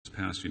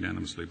passed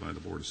unanimously by the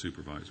Board of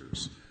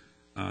Supervisors.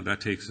 That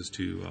takes us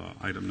to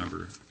item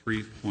number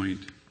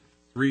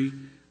 3.3.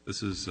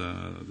 This is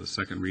the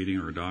second reading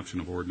or adoption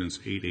of Ordinance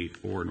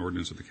 884, an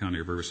ordinance of the County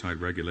of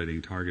Riverside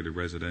regulating targeted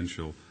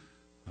residential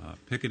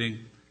picketing.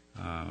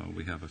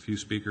 We have a few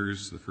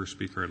speakers. The first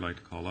speaker I'd like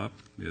to call up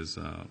is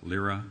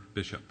Lyra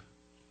Bishop.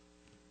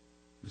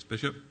 Ms.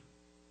 Bishop?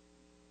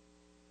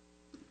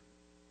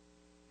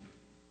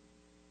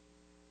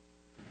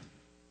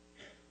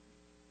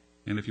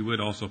 And if you would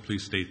also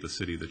please state the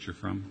city that you're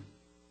from.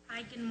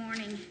 Hi, good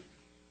morning.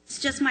 It's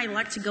just my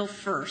luck to go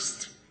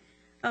first.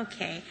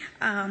 Okay.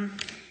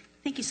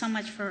 Thank you so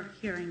much for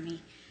hearing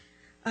me.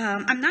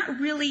 I'm not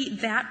really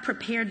that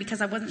prepared because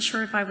I wasn't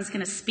sure if I was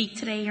going to speak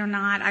today or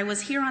not. I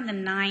was here on the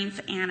 9th,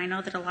 and I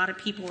know that a lot of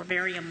people were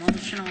very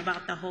emotional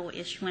about the whole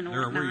issue and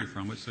whatnot. Where are you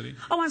from? What city?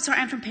 Oh, I'm sorry.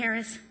 I'm from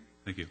Paris.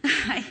 Thank you.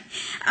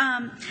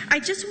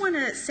 I just want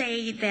to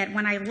say that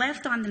when I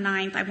left on the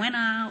 9th, I went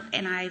out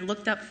and I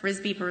looked up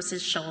Frisbee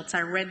versus Schultz.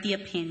 I read the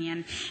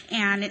opinion,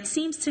 and it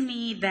seems to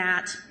me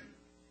that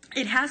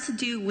it has to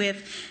do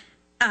with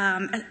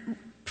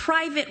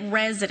private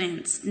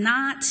residence,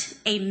 not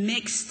a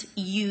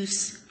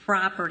mixed-use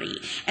property.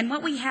 And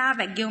what we have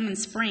at Gilman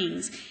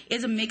Springs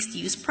is a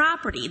mixed-use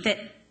property, that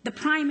the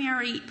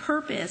primary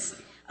purpose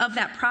of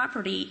that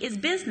property is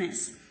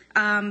business.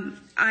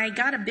 I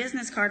got a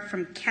business card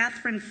from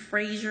Catherine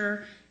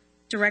Frazier,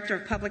 Director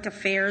of Public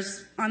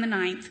Affairs, on the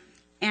 9th,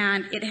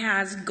 and it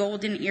has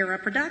Golden Era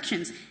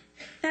Productions.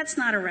 That's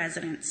not a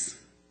residence.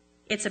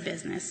 It's a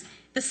business.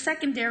 The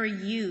secondary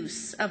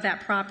use of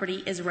that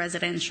property is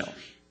residential.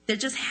 There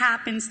just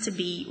happens to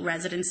be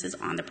residences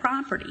on the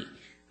property.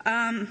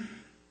 I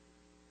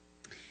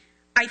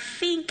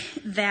think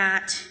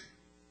that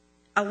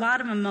a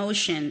lot of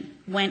emotion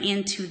went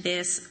into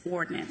this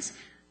ordinance.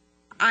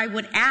 I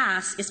would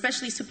ask,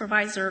 especially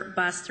Supervisor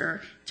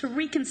Buster, to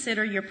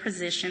reconsider your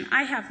position.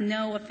 I have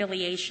no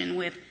affiliation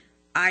with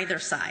either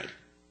side.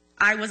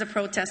 I was a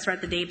protester at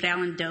the David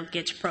Allen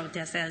Dokich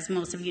protest, as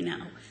most of you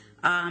know.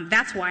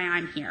 That's why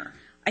I'm here.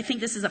 I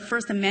think this is a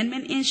First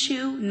Amendment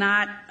issue,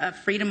 not a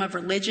freedom of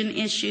religion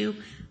issue.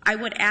 I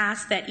would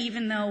ask that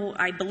even though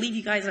I believe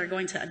you guys are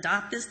going to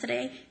adopt this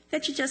today,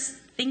 that you just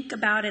think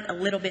about it a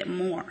little bit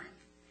more.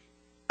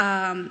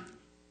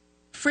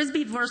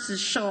 Frisbee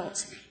versus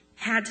Schultz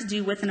had to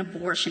do with an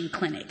abortion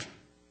clinic.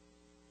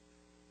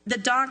 The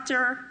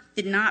doctor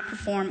did not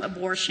perform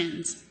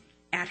abortions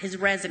at his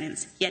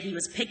residence, yet he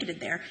was picketed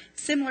there,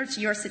 similar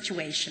to your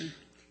situation.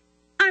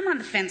 I'm on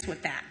the fence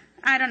with that.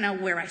 I don't know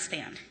where I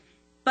stand.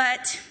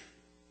 But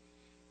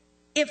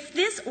if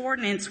this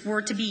ordinance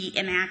were to be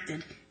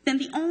enacted, then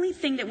the only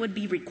thing that would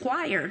be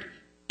required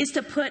is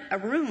to put a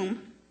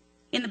room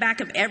in the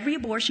back of every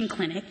abortion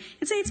clinic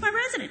and say, it's my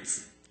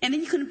residence. And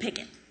then you couldn't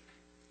picket.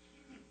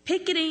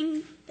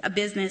 Picketing a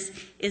business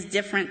is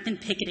different than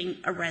picketing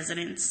a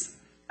residence,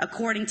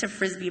 according to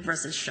Frisbee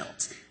versus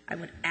Schultz. I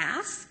would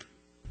ask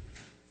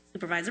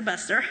Supervisor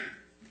Buster,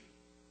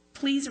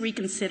 please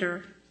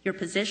reconsider your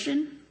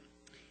position,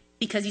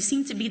 because you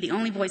seem to be the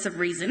only voice of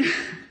reason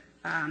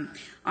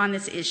on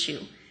this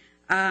issue.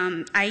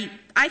 I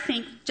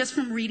think, just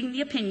from reading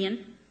the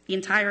opinion, the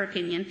entire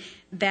opinion,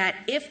 that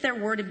if there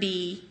were to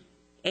be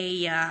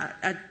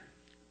a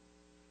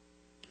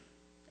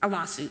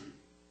lawsuit,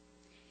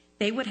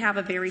 they would have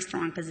a very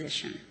strong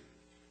position.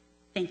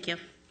 Thank you.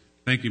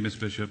 Thank you, Ms.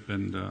 Bishop.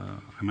 And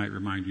I might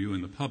remind you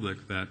and the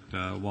public that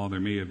while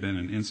there may have been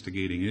an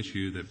instigating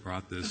issue that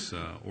brought this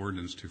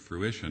ordinance to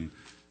fruition,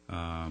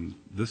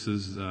 this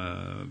is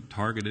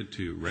targeted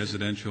to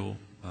residential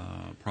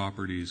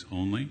properties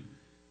only,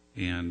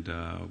 and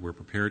we're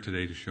prepared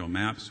today to show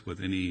maps with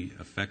any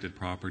affected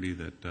property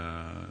that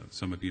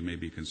some of you may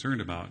be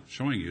concerned about,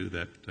 showing you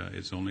that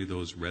it's only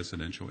those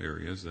residential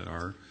areas that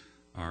are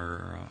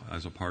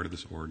as a part of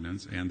this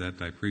ordinance, and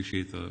that I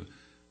appreciate the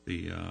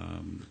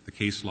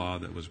case law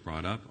that was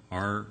brought up.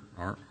 Our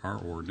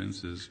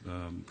ordinance is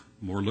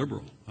more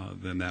liberal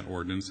than that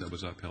ordinance that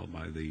was upheld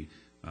by the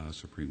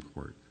Supreme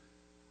Court.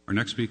 Our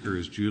next speaker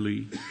is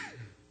Julie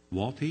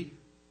Walty.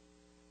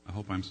 I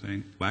hope I'm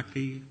saying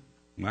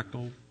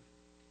Wachtel.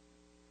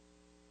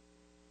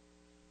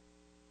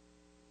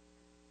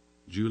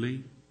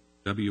 Julie,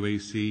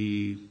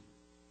 W-A-C-R-Z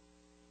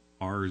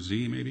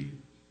maybe?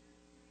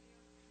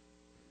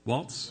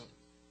 Waltz?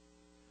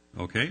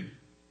 Okay.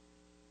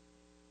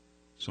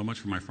 So much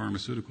for my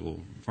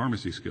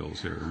pharmacy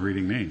skills here,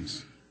 reading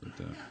names. But,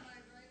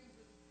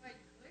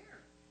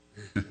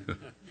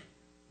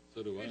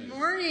 so do I. Good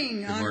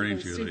morning,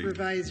 honorable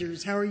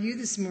supervisors. How are you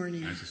this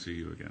morning? Nice to see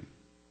you again.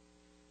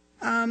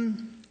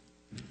 I'm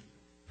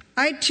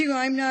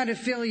not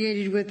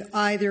affiliated with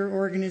either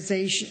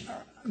organization,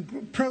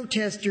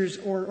 protesters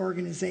or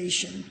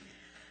organization.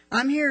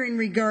 I'm here in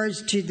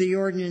regards to the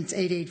Ordinance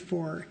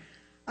 884.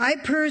 I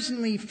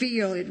personally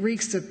feel it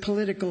reeks of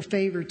political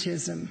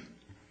favoritism.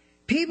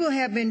 People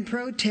have been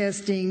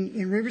protesting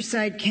in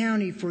Riverside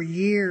County for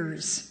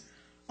years.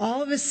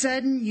 All of a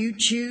sudden, you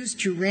choose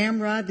to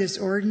ramrod this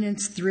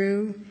ordinance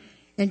through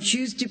and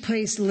choose to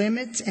place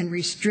limits and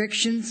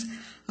restrictions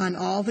on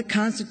all the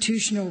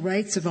constitutional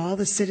rights of all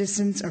the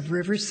citizens of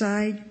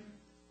Riverside?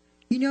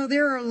 You know,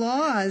 there are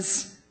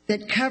laws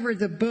that cover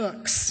the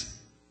books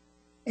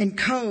and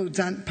codes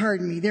on,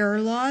 there are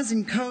laws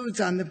and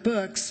codes on the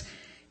books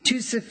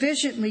to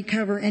sufficiently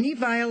cover any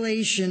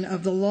violation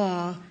of the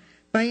law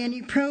by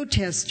any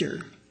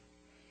protester.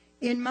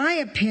 In my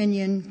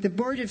opinion, the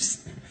Board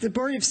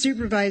of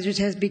Supervisors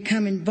has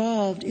become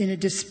involved in a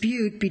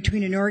dispute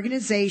between an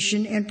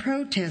organization and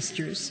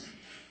protesters.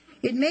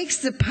 It makes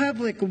the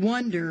public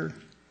wonder,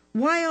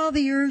 why all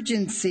the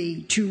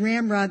urgency to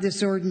ramrod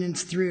this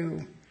ordinance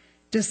through?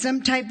 Does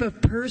some type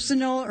of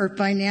personal or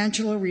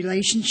financial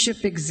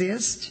relationship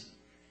exist?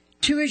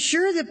 To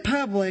assure the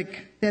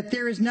public that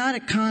there is not a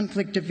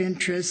conflict of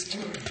interest,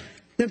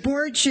 the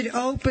board should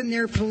open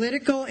their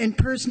political and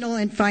personal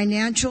and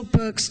financial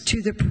books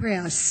to the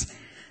press.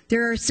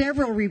 There are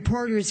several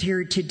reporters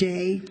here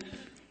today,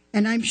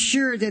 and I'm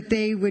sure that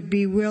they would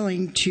be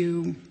willing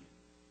to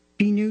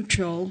be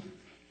neutral.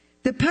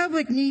 The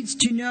public needs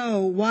to know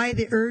why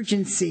the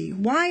urgency.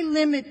 Why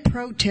limit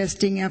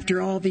protesting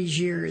after all these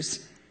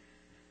years?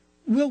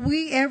 Will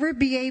we ever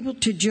be able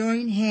to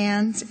join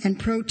hands and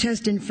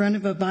protest in front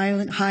of a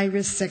violent,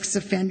 high-risk sex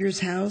offender's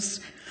house?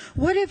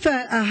 What if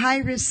a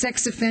high-risk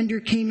sex offender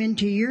came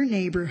into your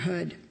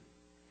neighborhood?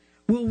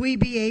 Will we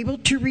be able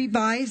to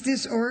revise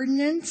this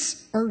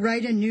ordinance or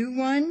write a new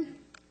one?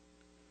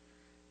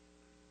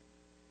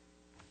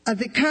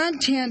 The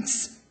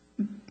contents,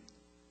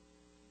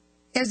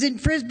 as in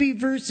Frisbee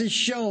versus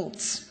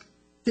Schultz,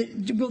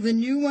 will the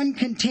new one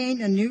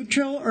contain a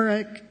neutral or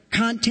a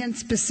content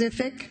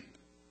specific?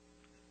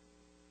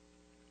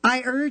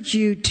 I urge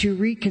you to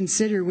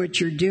reconsider what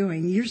you're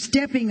doing. You're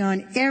stepping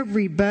on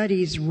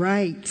everybody's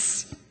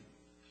rights.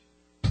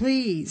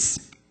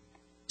 Please,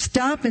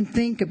 stop and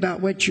think about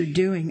what you're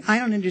doing. I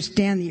don't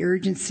understand the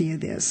urgency of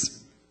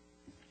this.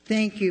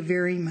 Thank you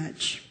very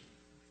much.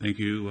 Thank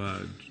you,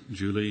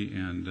 Julie.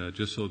 And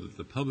just so that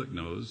the public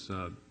knows,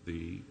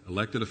 the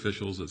elected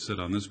officials that sit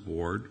on this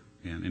board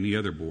and any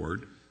other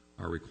board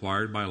are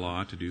required by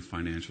law to do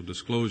financial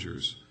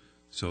disclosures.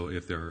 So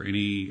if there are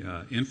any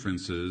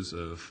inferences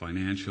of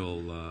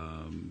financial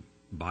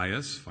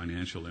bias,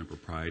 financial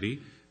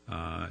impropriety,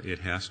 it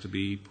has to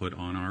be put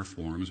on our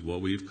forms,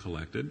 what we've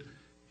collected,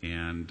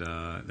 and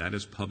that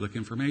is public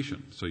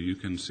information. So you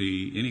can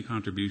see any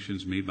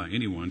contributions made by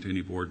anyone to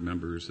any board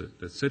members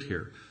that sit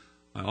here.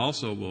 I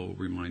also will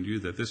remind you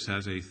that this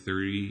has a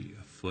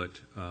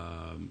 30-foot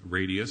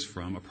radius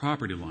from a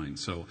property line.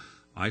 So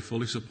I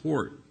fully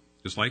support,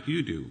 just like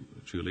you do,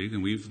 Julie,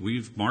 and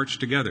we've marched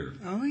together.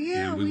 Oh,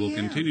 yeah, and we will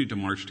continue to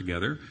march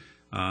together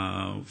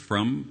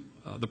from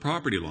the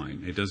property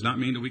line. It does not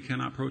mean that we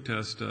cannot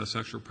protest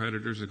sexual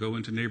predators that go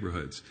into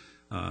neighborhoods.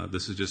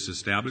 This is just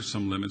established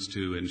some limits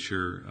to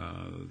ensure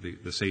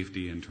the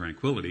safety and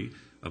tranquility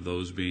of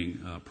those being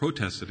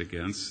protested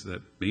against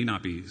that may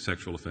not be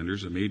sexual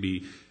offenders, that may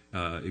be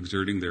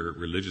exerting their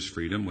religious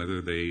freedom,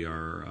 whether they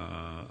are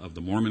of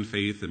the Mormon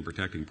faith and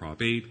protecting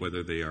Prop 8,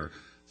 whether they are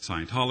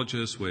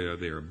Scientologists, whether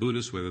they are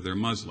Buddhists, whether they're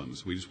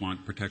Muslims. We just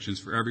want protections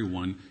for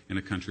everyone in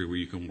a country where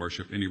you can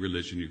worship any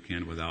religion you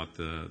can without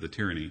the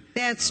tyranny.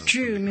 That's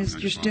true,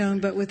 Mr. Stone,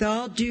 but with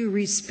all due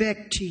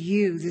respect to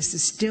you, this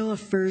is still a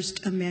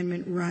First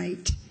Amendment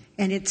right,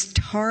 and it's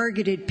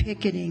targeted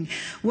picketing.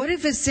 What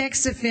if a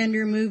sex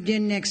offender moved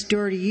in next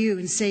door to you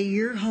and say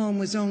your home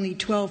was only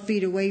 12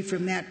 feet away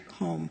from that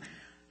home?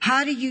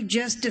 How do you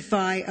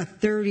justify a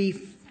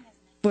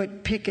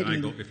 30-foot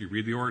picketing? If you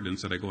read the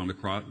ordinance, that I go on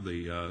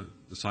the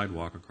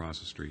sidewalk across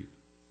the street.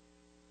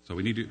 So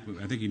I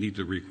think you need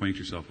to reacquaint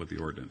yourself with the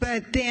ordinance.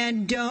 But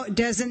then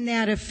doesn't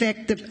that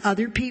affect the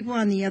other people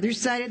on the other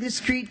side of the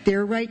street,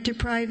 their right to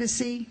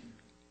privacy?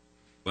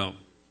 Well,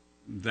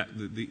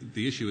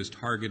 the issue is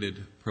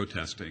targeted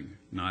protesting,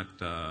 not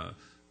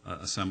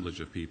assemblage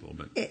of people.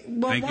 But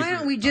why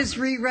don't we just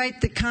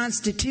rewrite the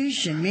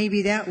Constitution?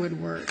 Maybe that would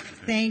work.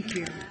 Thank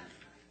you.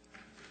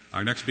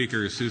 Our next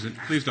speaker is Susan.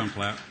 Please don't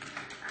clap.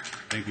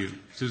 Thank you.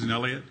 Susan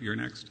Elliott, you're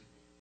next.